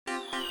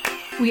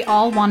We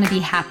all want to be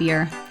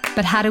happier,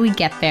 but how do we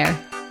get there?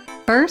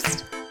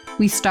 First,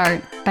 we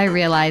start by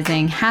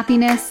realizing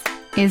happiness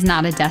is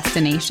not a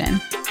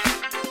destination.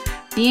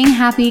 Being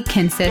happy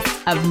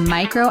consists of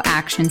micro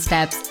action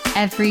steps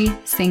every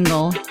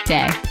single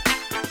day.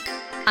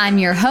 I'm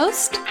your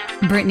host,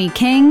 Brittany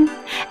King,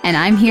 and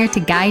I'm here to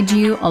guide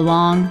you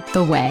along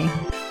the way.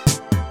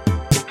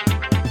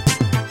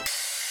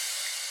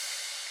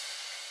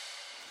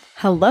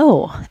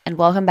 Hello, and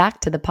welcome back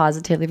to the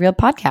Positively Real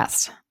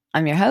podcast.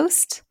 I'm your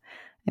host.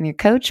 I'm your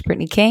coach,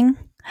 Brittany King.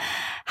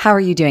 How are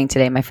you doing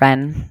today, my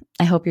friend?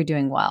 I hope you're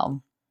doing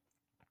well.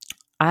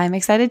 I'm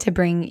excited to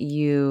bring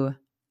you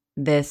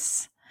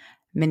this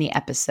mini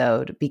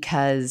episode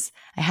because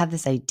I had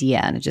this idea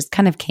and it just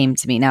kind of came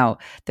to me. Now,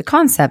 the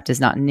concept is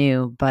not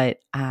new, but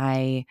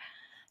I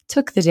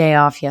took the day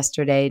off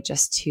yesterday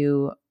just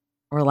to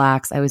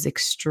relax. I was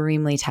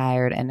extremely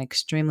tired and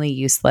extremely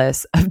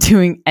useless of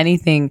doing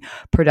anything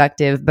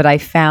productive, but I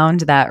found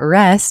that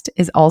rest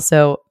is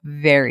also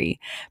very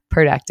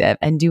productive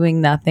and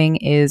doing nothing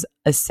is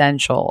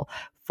essential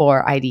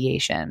for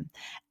ideation.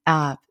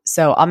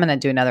 So I'm going to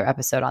do another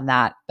episode on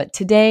that, but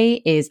today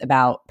is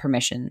about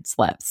permission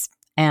slips.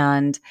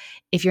 And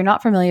if you're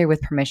not familiar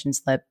with permission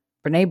slip,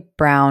 Brené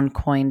Brown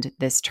coined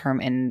this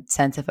term in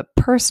sense of a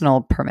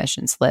personal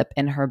permission slip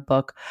in her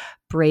book,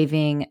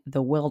 Braving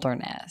the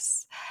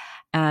Wilderness.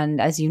 And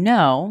as you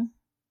know,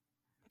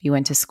 if you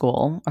went to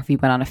school or if you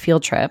went on a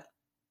field trip,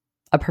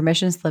 a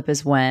permission slip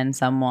is when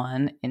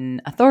someone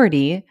in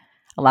authority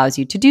allows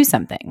you to do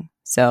something.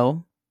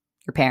 So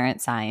your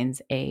parent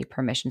signs a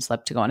permission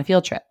slip to go on a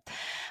field trip.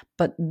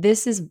 But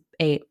this is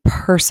a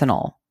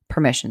personal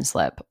permission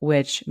slip,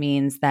 which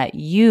means that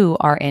you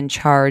are in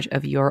charge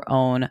of your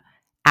own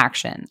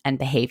action and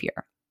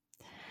behavior.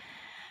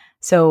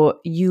 So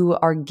you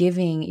are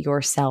giving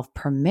yourself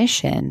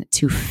permission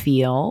to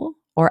feel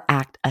or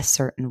act a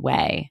certain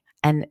way.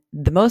 And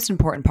the most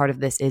important part of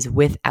this is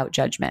without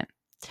judgment.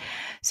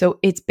 So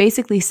it's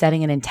basically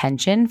setting an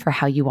intention for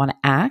how you want to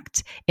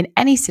act in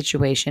any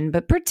situation,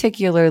 but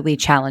particularly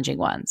challenging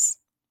ones.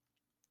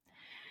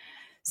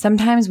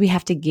 Sometimes we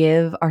have to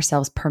give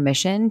ourselves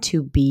permission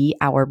to be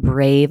our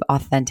brave,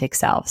 authentic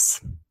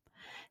selves,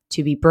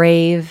 to be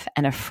brave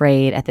and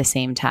afraid at the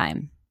same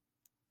time.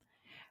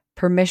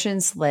 Permission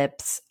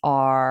slips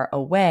are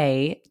a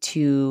way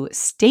to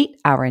state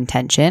our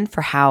intention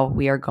for how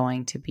we are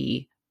going to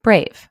be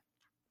brave.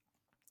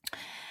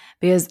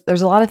 Because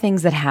there's a lot of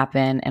things that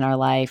happen in our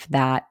life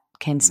that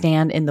can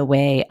stand in the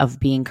way of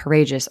being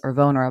courageous or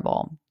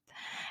vulnerable.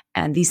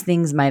 And these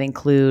things might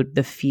include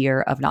the fear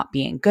of not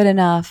being good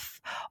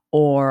enough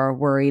or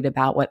worried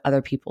about what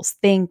other people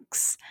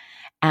thinks.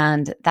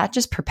 And that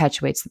just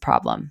perpetuates the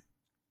problem.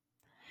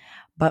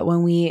 But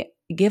when we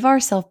give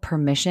ourselves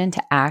permission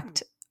to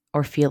act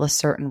or feel a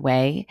certain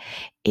way,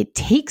 it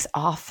takes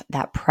off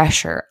that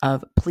pressure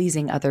of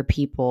pleasing other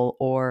people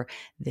or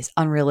this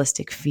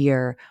unrealistic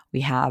fear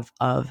we have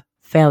of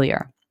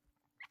failure.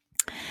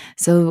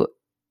 So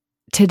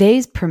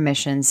today's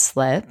permission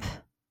slip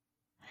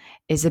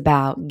is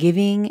about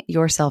giving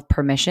yourself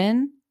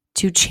permission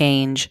to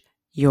change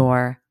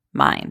your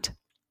mind.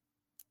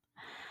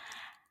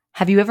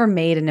 Have you ever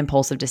made an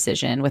impulsive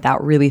decision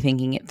without really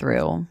thinking it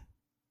through?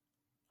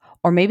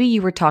 Or maybe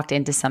you were talked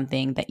into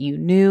something that you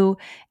knew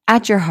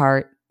at your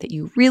heart that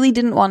you really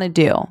didn't want to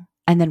do.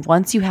 And then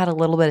once you had a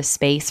little bit of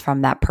space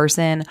from that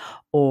person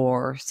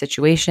or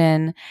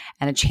situation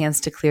and a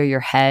chance to clear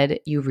your head,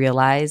 you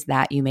realize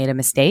that you made a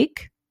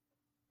mistake?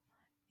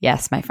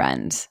 Yes, my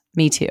friend,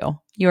 me too.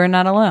 You are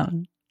not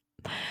alone.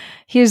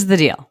 Here's the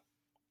deal.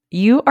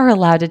 You are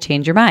allowed to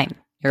change your mind.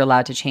 You're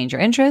allowed to change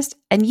your interest,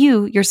 and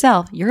you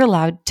yourself, you're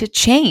allowed to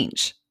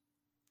change.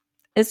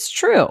 It's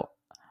true.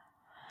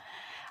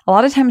 A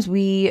lot of times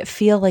we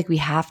feel like we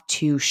have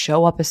to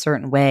show up a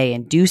certain way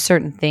and do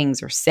certain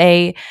things or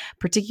say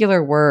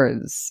particular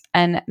words.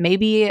 And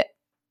maybe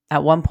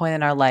at one point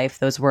in our life,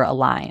 those were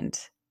aligned.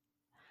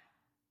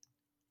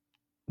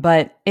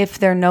 But if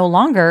they're no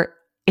longer,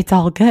 it's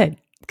all good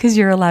because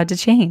you're allowed to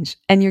change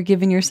and you're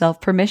giving yourself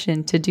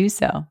permission to do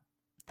so.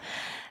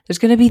 There's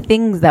going to be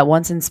things that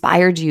once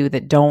inspired you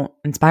that don't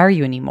inspire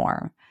you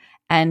anymore.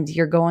 And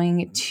you're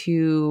going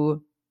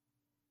to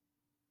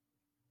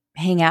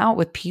hang out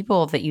with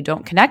people that you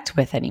don't connect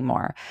with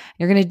anymore.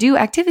 You're going to do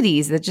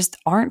activities that just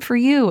aren't for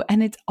you,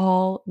 and it's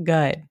all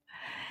good.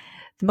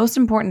 The most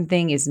important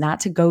thing is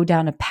not to go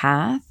down a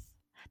path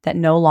that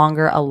no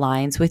longer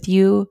aligns with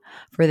you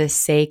for the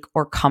sake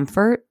or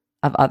comfort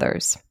of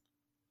others.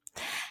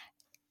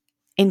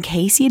 In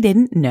case you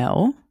didn't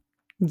know,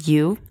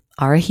 you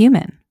are a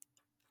human.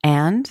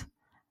 And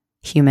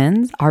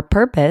humans, our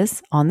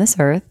purpose on this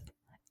earth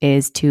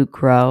is to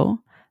grow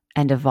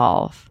and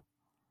evolve.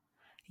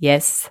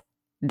 Yes,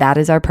 that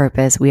is our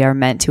purpose. We are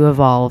meant to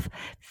evolve.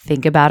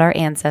 Think about our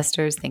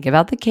ancestors. Think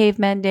about the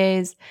caveman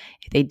days.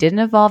 If they didn't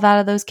evolve out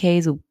of those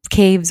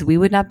caves, we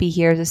would not be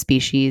here as a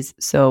species.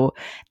 So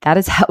that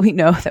is how we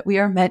know that we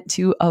are meant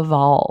to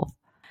evolve.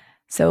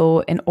 So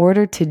in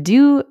order to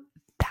do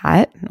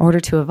that, in order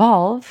to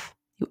evolve,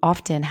 you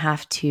often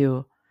have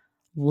to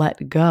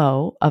let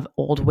go of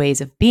old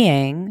ways of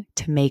being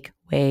to make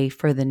way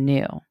for the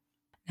new.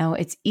 Now,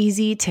 it's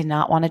easy to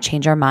not want to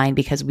change our mind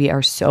because we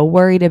are so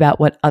worried about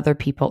what other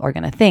people are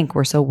going to think.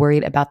 We're so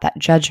worried about that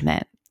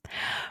judgment.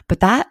 But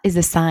that is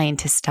a sign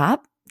to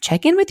stop,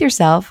 check in with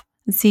yourself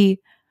and see,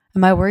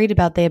 am I worried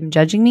about them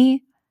judging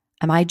me?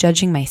 Am I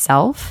judging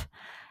myself?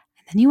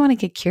 And then you want to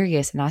get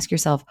curious and ask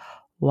yourself,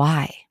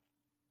 why?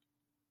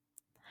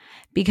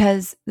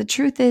 Because the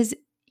truth is,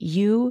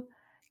 you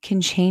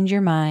can change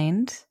your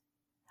mind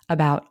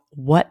about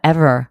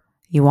whatever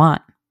you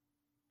want.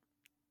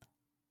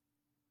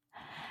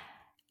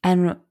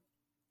 And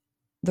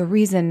the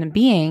reason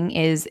being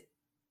is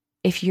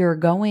if you're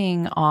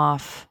going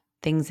off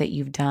things that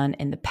you've done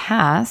in the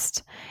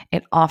past,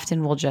 it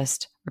often will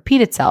just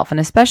repeat itself. And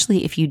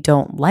especially if you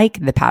don't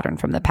like the pattern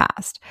from the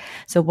past.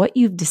 So what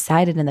you've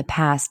decided in the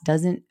past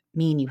doesn't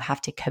mean you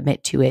have to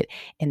commit to it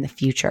in the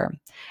future.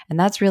 And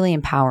that's really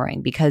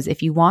empowering because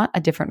if you want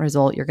a different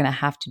result, you're going to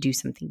have to do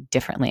something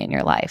differently in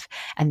your life.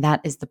 And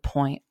that is the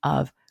point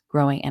of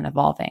growing and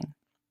evolving.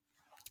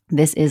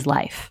 This is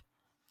life.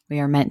 We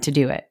are meant to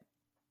do it.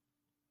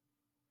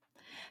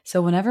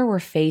 So whenever we're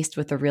faced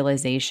with the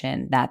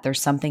realization that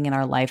there's something in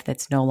our life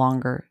that's no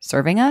longer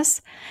serving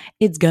us,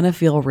 it's going to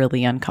feel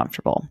really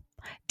uncomfortable.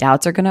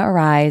 Doubts are going to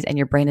arise and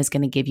your brain is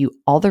going to give you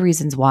all the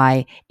reasons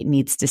why it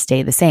needs to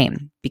stay the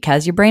same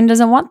because your brain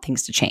doesn't want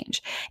things to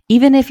change.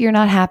 Even if you're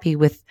not happy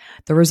with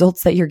the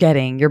results that you're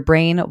getting, your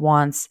brain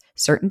wants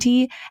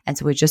certainty, and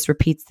so it just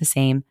repeats the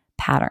same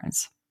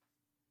patterns.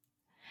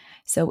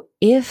 So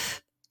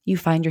if you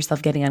find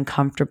yourself getting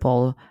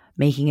uncomfortable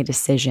making a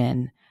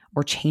decision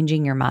or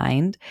changing your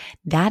mind,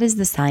 that is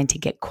the sign to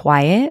get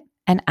quiet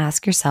and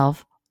ask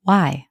yourself,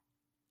 why?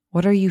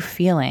 What are you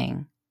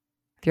feeling?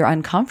 If you're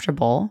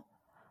uncomfortable,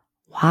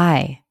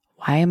 why?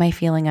 Why am I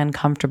feeling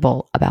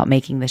uncomfortable about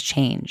making this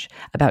change,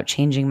 about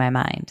changing my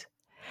mind?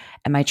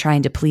 Am I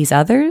trying to please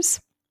others?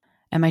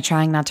 Am I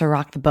trying not to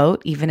rock the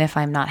boat, even if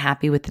I'm not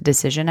happy with the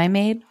decision I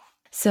made?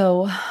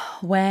 So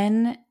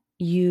when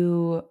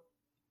you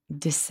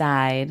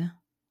decide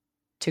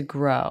to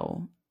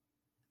grow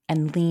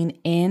and lean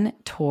in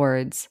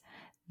towards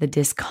the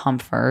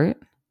discomfort,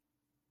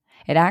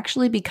 it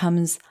actually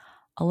becomes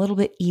a little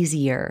bit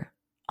easier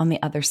on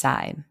the other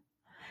side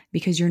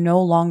because you're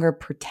no longer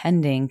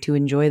pretending to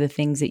enjoy the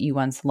things that you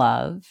once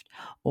loved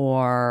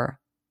or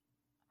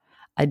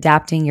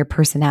adapting your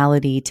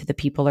personality to the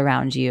people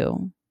around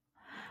you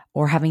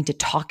or having to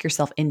talk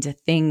yourself into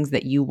things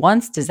that you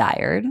once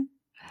desired,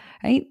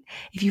 right?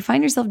 If you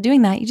find yourself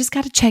doing that, you just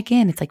got to check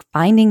in. It's like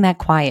finding that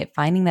quiet,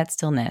 finding that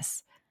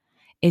stillness.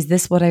 Is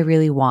this what I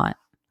really want?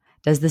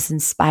 Does this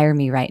inspire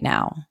me right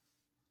now?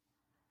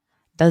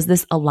 Does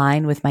this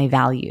align with my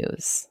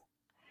values?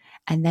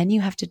 And then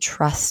you have to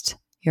trust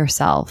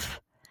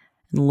yourself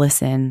and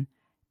listen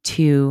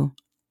to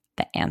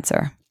the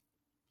answer.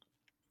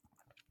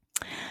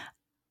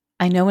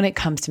 I know when it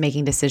comes to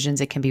making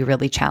decisions, it can be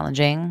really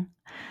challenging.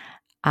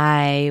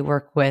 I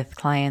work with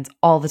clients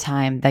all the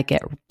time that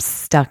get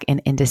stuck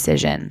in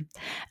indecision.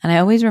 And I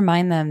always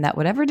remind them that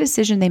whatever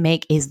decision they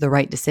make is the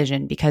right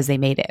decision because they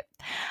made it.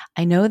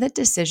 I know that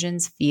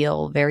decisions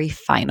feel very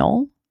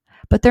final,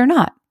 but they're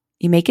not.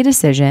 You make a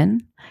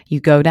decision, you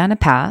go down a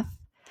path,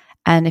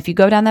 and if you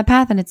go down that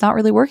path and it's not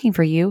really working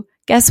for you,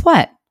 guess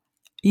what?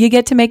 You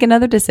get to make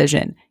another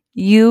decision.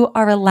 You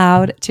are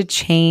allowed to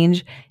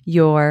change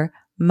your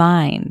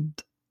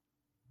mind.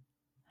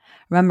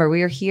 Remember,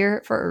 we are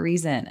here for a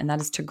reason, and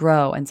that is to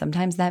grow. And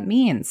sometimes that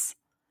means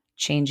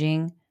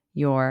changing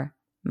your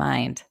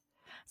mind.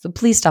 So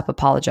please stop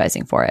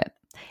apologizing for it.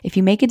 If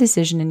you make a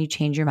decision and you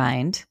change your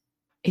mind,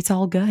 it's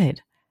all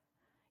good.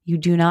 You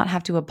do not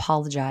have to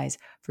apologize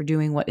for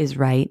doing what is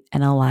right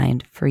and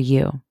aligned for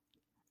you.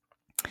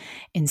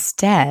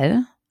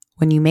 Instead,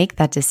 when you make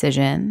that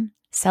decision,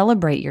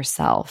 celebrate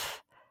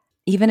yourself.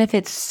 Even if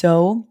it's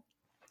so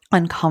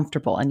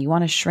uncomfortable and you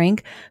want to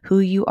shrink who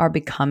you are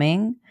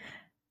becoming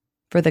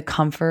for the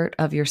comfort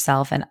of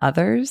yourself and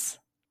others,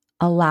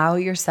 allow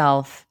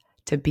yourself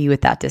to be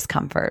with that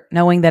discomfort,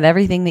 knowing that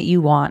everything that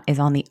you want is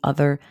on the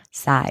other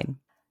side.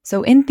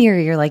 So in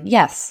theory, you're like,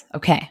 yes,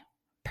 okay,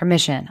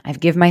 permission. I've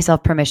given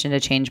myself permission to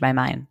change my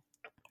mind.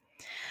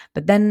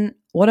 But then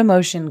what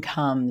emotion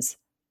comes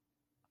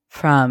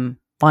from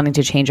wanting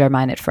to change our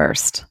mind at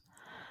first?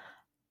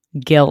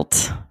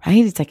 Guilt,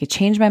 right? It's like I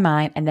changed my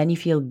mind and then you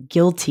feel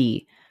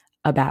guilty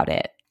about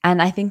it.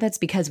 And I think that's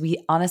because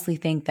we honestly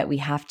think that we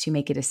have to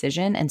make a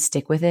decision and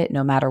stick with it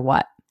no matter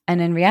what.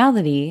 And in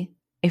reality,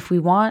 if we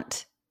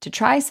want to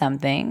try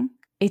something,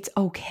 it's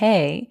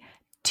okay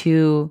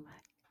to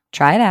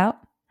try it out.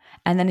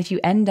 And then if you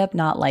end up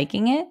not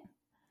liking it,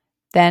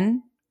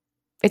 then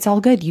it's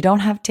all good. You don't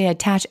have to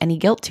attach any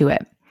guilt to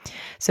it.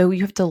 So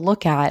you have to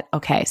look at,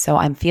 okay, so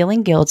I'm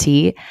feeling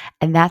guilty,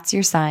 and that's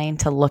your sign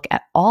to look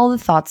at all the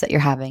thoughts that you're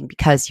having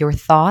because your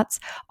thoughts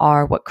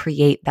are what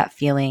create that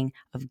feeling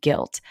of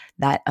guilt,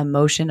 that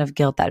emotion of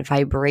guilt, that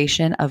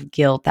vibration of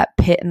guilt, that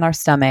pit in our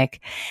stomach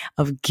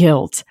of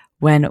guilt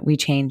when we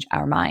change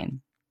our mind.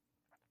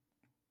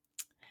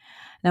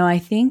 Now, I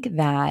think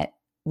that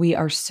we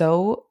are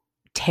so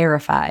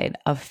terrified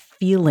of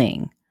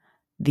feeling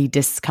the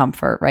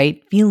discomfort,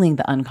 right? Feeling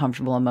the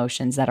uncomfortable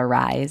emotions that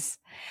arise,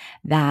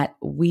 that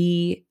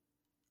we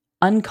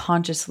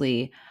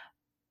unconsciously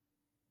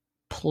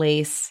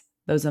place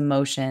those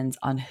emotions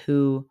on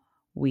who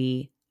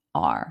we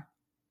are.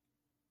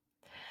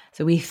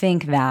 So we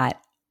think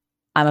that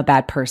I'm a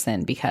bad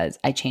person because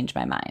I changed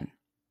my mind.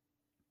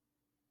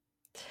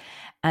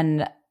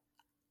 And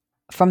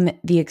from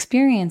the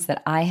experience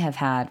that I have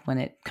had when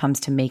it comes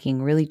to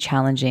making really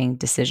challenging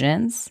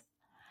decisions,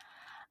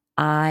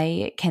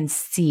 I can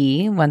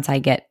see once I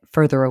get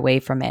further away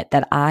from it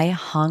that I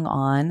hung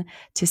on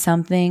to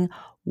something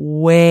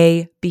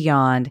way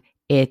beyond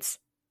its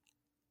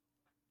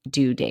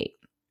due date.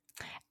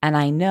 And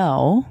I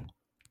know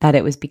that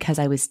it was because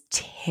I was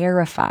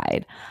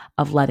terrified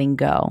of letting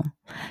go,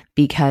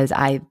 because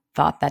I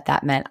thought that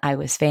that meant I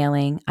was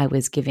failing, I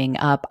was giving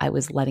up, I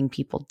was letting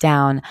people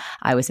down,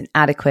 I was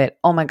inadequate.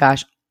 Oh my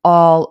gosh,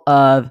 all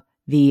of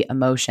the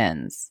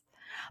emotions.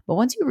 But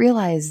once you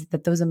realize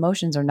that those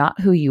emotions are not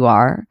who you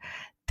are,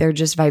 they're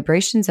just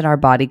vibrations in our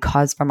body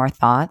caused from our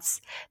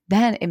thoughts,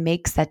 then it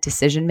makes that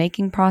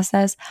decision-making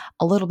process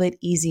a little bit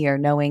easier,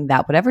 knowing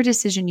that whatever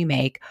decision you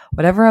make,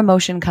 whatever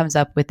emotion comes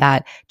up with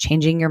that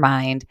changing your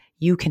mind,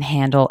 you can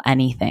handle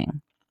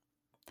anything.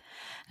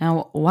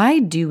 Now, why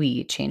do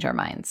we change our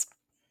minds?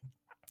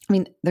 I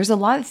mean, there's a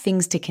lot of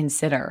things to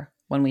consider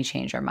when we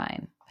change our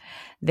mind.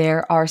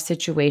 There are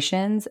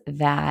situations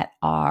that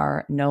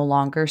are no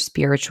longer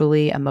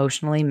spiritually,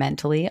 emotionally,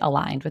 mentally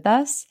aligned with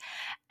us.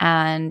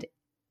 And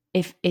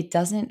if it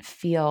doesn't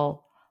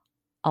feel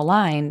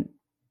aligned,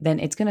 then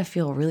it's going to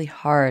feel really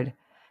hard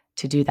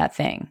to do that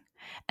thing.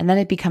 And then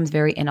it becomes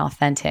very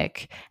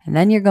inauthentic. And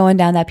then you're going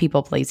down that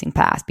people pleasing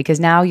path, because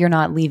now you're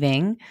not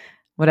leaving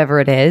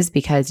whatever it is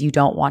because you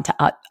don't want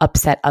to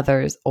upset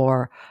others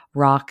or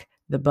rock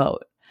the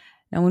boat.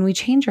 Now, when we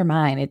change our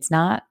mind, it's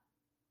not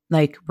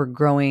like we're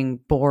growing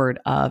bored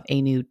of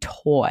a new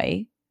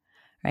toy,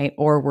 right?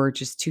 Or we're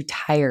just too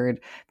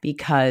tired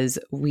because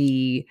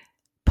we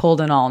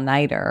pulled an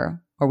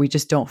all-nighter or we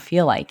just don't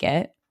feel like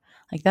it.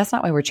 Like, that's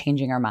not why we're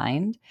changing our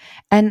mind.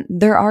 And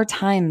there are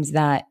times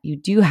that you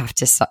do have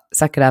to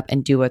suck it up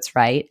and do what's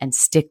right and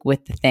stick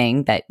with the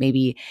thing that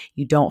maybe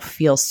you don't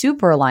feel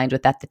super aligned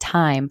with at the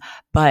time,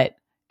 but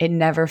it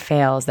never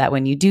fails that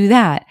when you do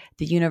that,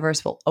 the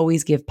universe will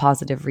always give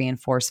positive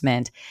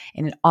reinforcement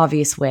in an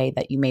obvious way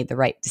that you made the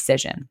right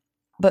decision.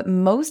 But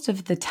most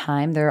of the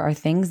time, there are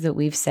things that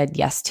we've said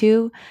yes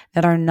to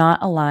that are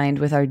not aligned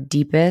with our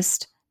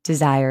deepest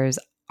desires,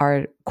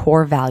 our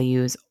core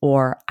values,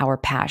 or our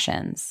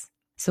passions.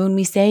 So when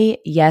we say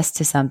yes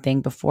to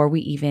something before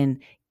we even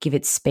give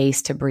it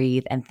space to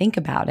breathe and think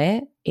about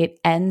it, it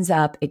ends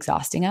up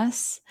exhausting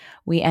us.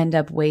 We end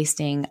up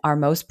wasting our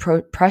most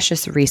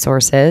precious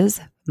resources,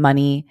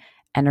 money,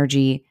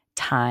 energy,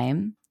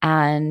 time,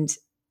 and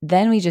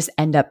then we just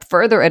end up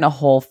further in a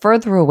hole,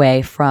 further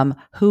away from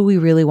who we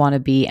really want to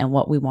be and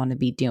what we want to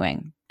be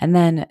doing. And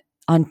then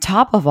on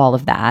top of all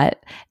of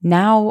that,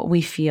 now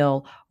we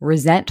feel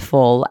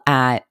resentful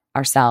at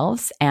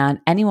ourselves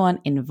and anyone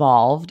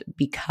involved,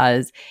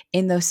 because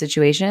in those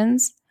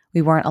situations,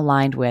 we weren't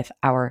aligned with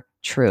our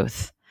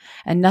truth.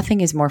 And nothing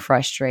is more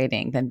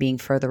frustrating than being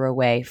further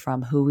away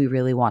from who we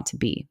really want to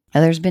be. Now,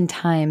 there's been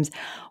times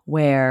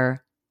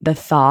where the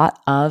thought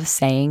of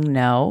saying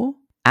no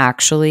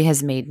actually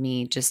has made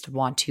me just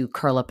want to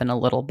curl up in a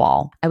little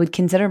ball. I would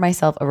consider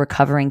myself a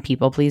recovering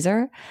people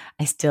pleaser.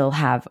 I still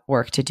have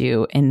work to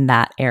do in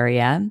that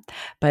area,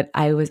 but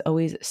I was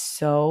always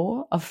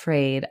so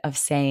afraid of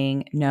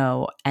saying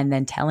no and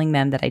then telling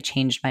them that I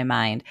changed my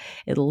mind.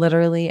 It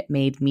literally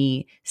made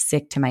me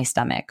sick to my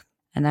stomach.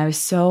 And I was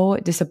so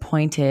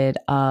disappointed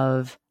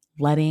of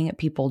letting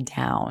people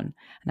down.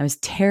 And I was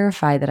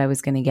terrified that I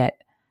was going to get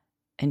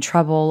in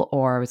trouble,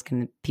 or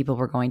people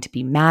were going to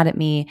be mad at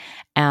me.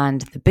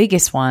 And the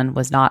biggest one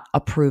was not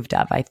approved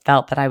of. I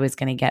felt that I was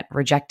going to get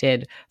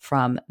rejected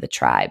from the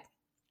tribe.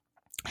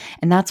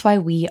 And that's why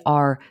we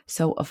are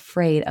so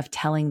afraid of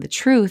telling the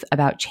truth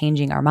about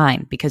changing our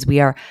mind, because we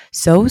are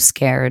so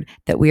scared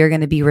that we are going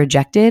to be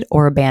rejected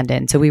or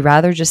abandoned. So we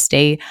rather just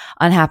stay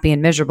unhappy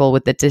and miserable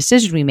with the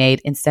decision we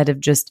made instead of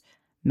just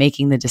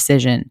making the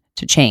decision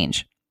to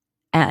change.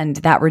 And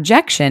that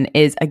rejection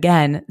is,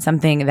 again,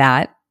 something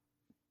that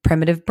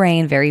primitive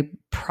brain, very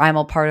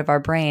primal part of our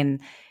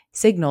brain,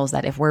 signals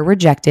that if we're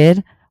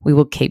rejected, we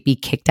will be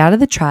kicked out of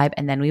the tribe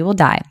and then we will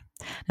die.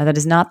 Now, that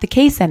is not the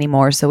case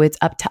anymore. So it's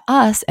up to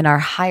us and our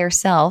higher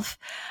self,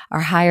 our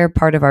higher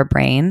part of our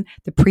brain,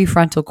 the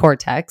prefrontal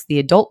cortex, the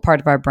adult part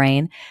of our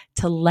brain,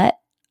 to let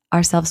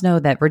ourselves know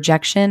that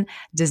rejection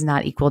does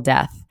not equal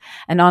death.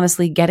 And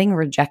honestly, getting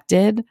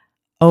rejected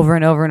over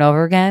and over and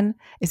over again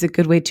is a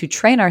good way to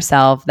train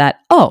ourselves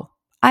that, oh,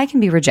 I can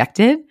be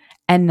rejected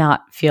and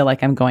not feel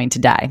like I'm going to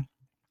die.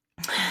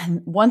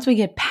 Once we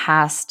get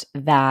past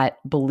that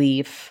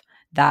belief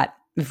that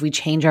if we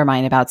change our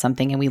mind about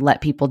something and we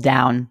let people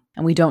down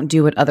and we don't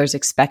do what others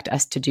expect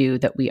us to do,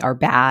 that we are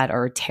bad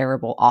or a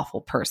terrible,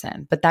 awful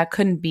person. But that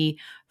couldn't be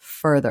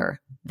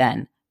further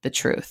than the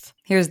truth.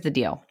 Here's the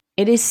deal.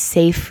 It is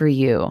safe for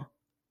you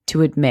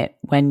to admit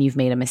when you've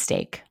made a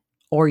mistake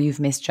or you've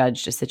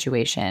misjudged a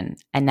situation,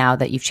 and now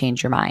that you've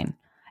changed your mind.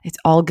 It's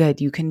all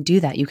good. You can do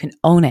that. You can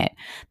own it.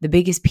 The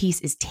biggest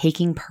piece is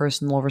taking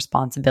personal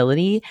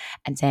responsibility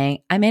and saying,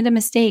 I made a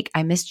mistake.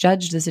 I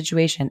misjudged the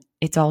situation.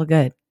 It's all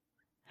good.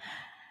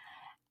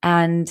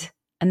 And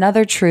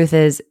another truth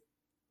is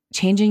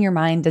changing your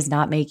mind does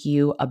not make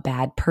you a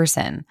bad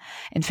person.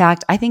 In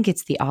fact, I think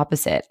it's the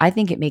opposite. I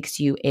think it makes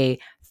you a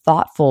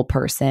thoughtful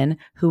person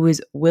who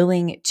is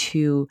willing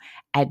to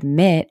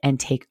admit and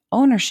take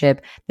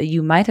ownership that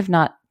you might have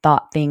not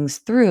thought things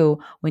through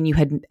when you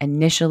had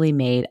initially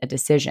made a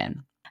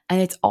decision.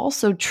 And it's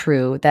also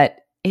true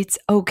that it's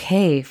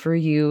okay for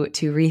you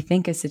to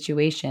rethink a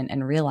situation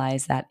and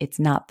realize that it's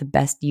not the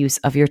best use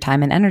of your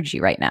time and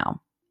energy right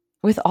now.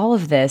 With all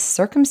of this,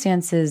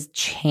 circumstances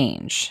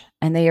change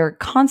and they are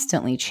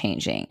constantly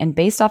changing. And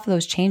based off of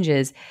those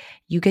changes,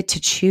 you get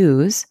to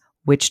choose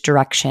which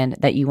direction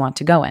that you want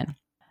to go in.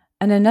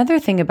 And another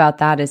thing about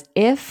that is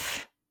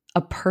if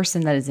a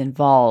person that is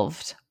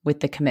involved with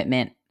the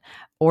commitment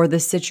or the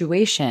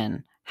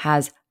situation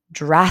has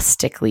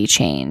drastically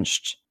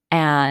changed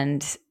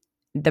and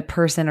the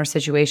person or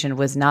situation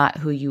was not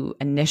who you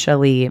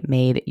initially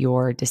made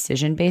your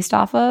decision based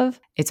off of,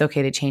 it's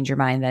okay to change your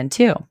mind then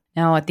too.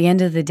 Now, at the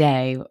end of the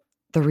day,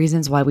 the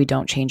reasons why we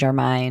don't change our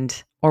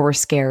mind or we're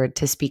scared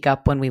to speak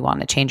up when we want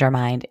to change our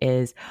mind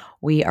is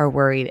we are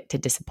worried to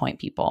disappoint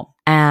people.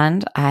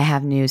 And I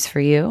have news for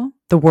you.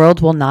 The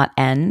world will not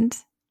end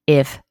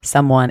if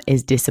someone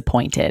is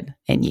disappointed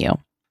in you.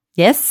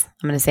 Yes,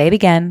 I'm going to say it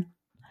again.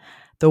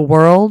 The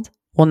world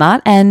will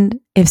not end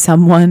if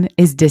someone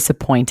is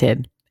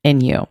disappointed in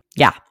you.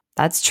 Yeah,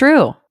 that's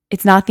true.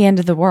 It's not the end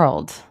of the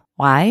world.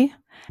 Why?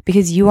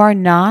 Because you are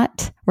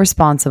not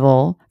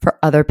responsible for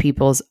other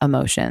people's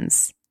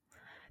emotions.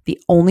 The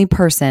only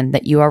person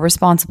that you are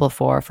responsible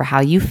for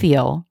how you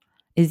feel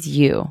is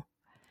you.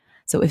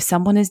 So if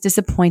someone is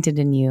disappointed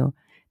in you,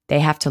 they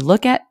have to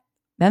look at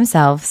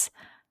themselves,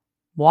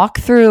 walk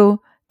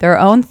through their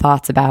own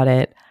thoughts about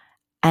it,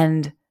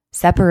 and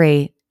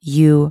separate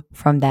you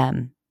from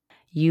them.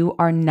 You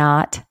are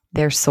not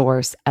their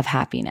source of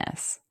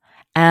happiness.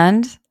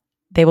 And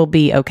they will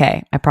be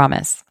okay, I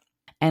promise.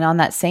 And on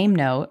that same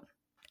note,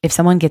 if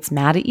someone gets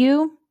mad at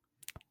you,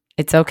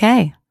 it's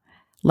okay.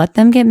 Let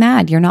them get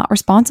mad. You're not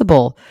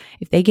responsible.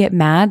 If they get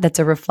mad, that's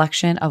a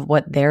reflection of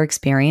what they're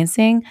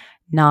experiencing,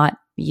 not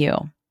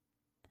you.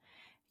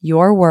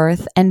 Your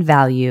worth and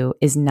value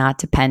is not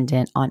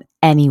dependent on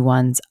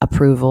anyone's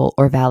approval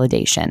or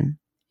validation.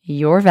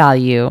 Your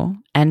value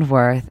and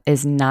worth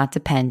is not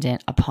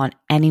dependent upon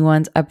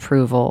anyone's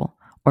approval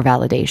or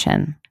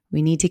validation.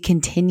 We need to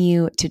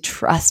continue to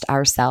trust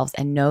ourselves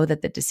and know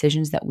that the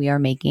decisions that we are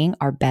making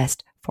are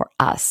best for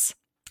us.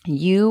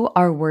 You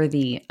are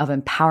worthy of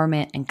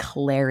empowerment and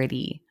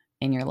clarity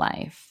in your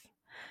life.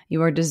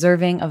 You are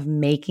deserving of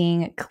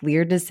making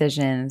clear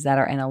decisions that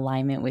are in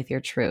alignment with your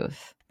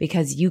truth,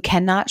 because you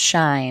cannot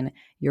shine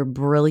your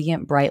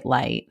brilliant, bright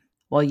light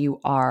while you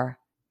are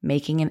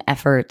making an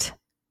effort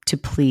to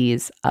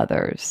please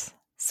others.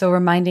 So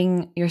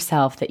reminding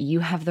yourself that you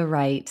have the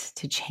right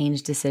to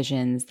change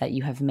decisions that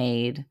you have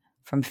made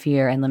from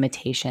fear and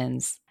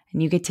limitations.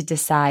 And you get to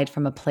decide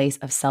from a place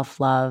of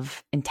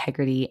self-love,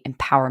 integrity,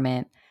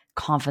 empowerment,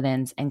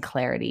 confidence, and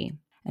clarity.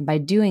 And by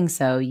doing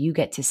so, you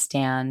get to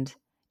stand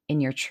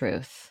in your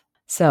truth.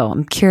 So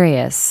I'm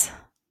curious,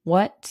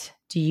 what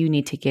do you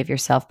need to give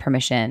yourself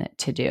permission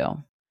to do?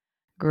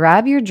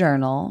 Grab your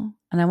journal,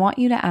 and I want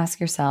you to ask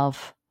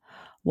yourself,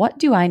 what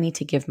do I need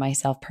to give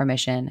myself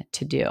permission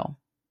to do?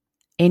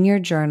 In your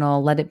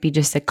journal, let it be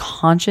just a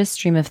conscious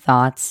stream of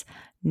thoughts,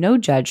 no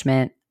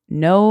judgment,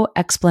 no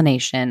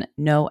explanation,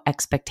 no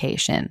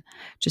expectation.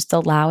 Just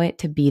allow it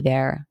to be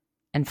there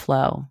and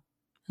flow.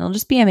 It'll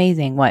just be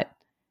amazing what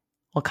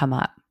will come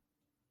up.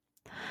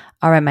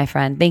 All right, my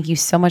friend, thank you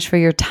so much for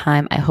your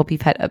time. I hope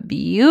you've had a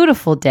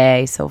beautiful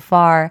day so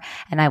far,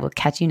 and I will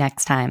catch you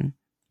next time.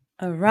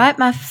 All right,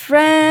 my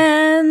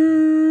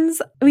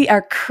friends, we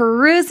are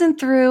cruising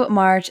through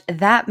March.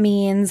 That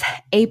means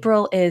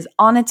April is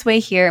on its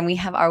way here, and we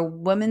have our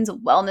Women's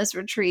Wellness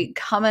Retreat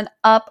coming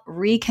up,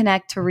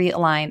 Reconnect to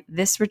Realign.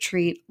 This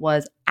retreat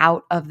was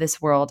out of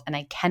this world, and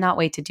I cannot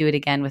wait to do it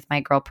again with my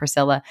girl,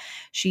 Priscilla.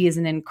 She is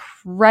an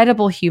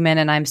incredible human,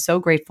 and I'm so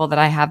grateful that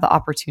I have the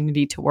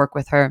opportunity to work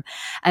with her.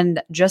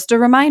 And just a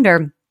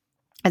reminder,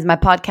 as my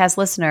podcast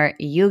listener,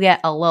 you get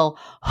a little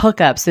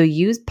hookup. So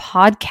use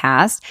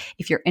podcast.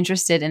 If you're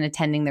interested in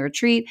attending the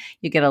retreat,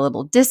 you get a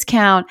little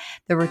discount.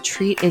 The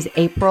retreat is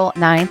April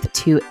 9th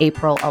to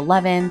April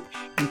 11th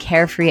in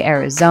Carefree,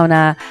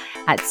 Arizona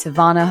at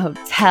Savannah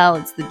Hotel.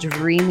 It's the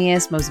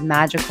dreamiest, most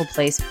magical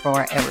place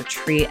for a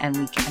retreat, and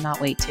we cannot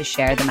wait to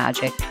share the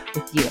magic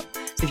with you.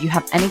 So if you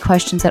have any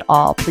questions at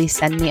all, please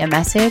send me a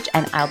message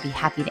and I'll be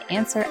happy to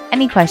answer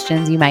any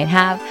questions you might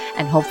have.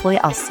 And hopefully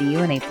I'll see you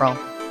in April.